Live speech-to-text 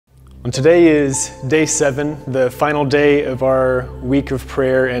Well, today is day 7, the final day of our week of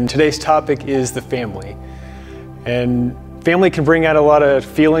prayer, and today's topic is the family. And family can bring out a lot of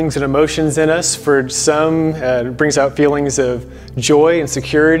feelings and emotions in us. For some, it brings out feelings of joy and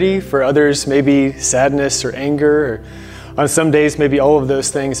security. For others, maybe sadness or anger, or on some days, maybe all of those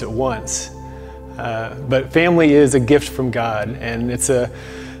things at once. But family is a gift from God, and it's a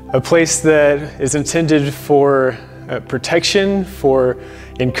place that is intended for protection, for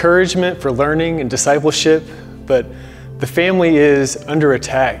encouragement, for learning and discipleship. But the family is under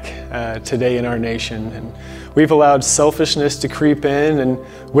attack today in our nation, and we've allowed selfishness to creep in, and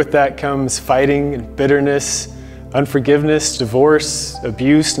with that comes fighting and bitterness, unforgiveness, divorce,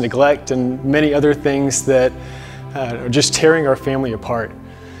 abuse, neglect, and many other things that are just tearing our family apart.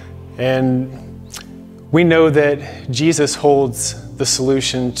 And we know that Jesus holds the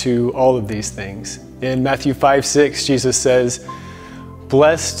solution to all of these things. In Matthew 5:6, Jesus says,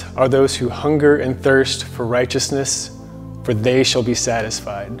 "Blessed are those who hunger and thirst for righteousness, for they shall be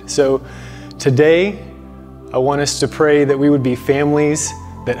satisfied." So today, I want us to pray that we would be families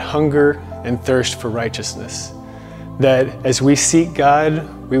that hunger and thirst for righteousness. That as we seek God,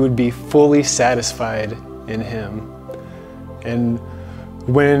 we would be fully satisfied in Him. And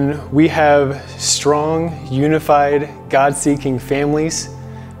when we have strong, unified, God-seeking families,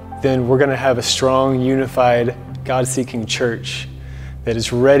 then we're going to have a strong, unified, God-seeking church that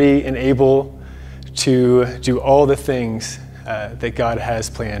is ready and able to do all the things that God has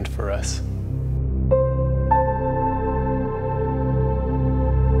planned for us.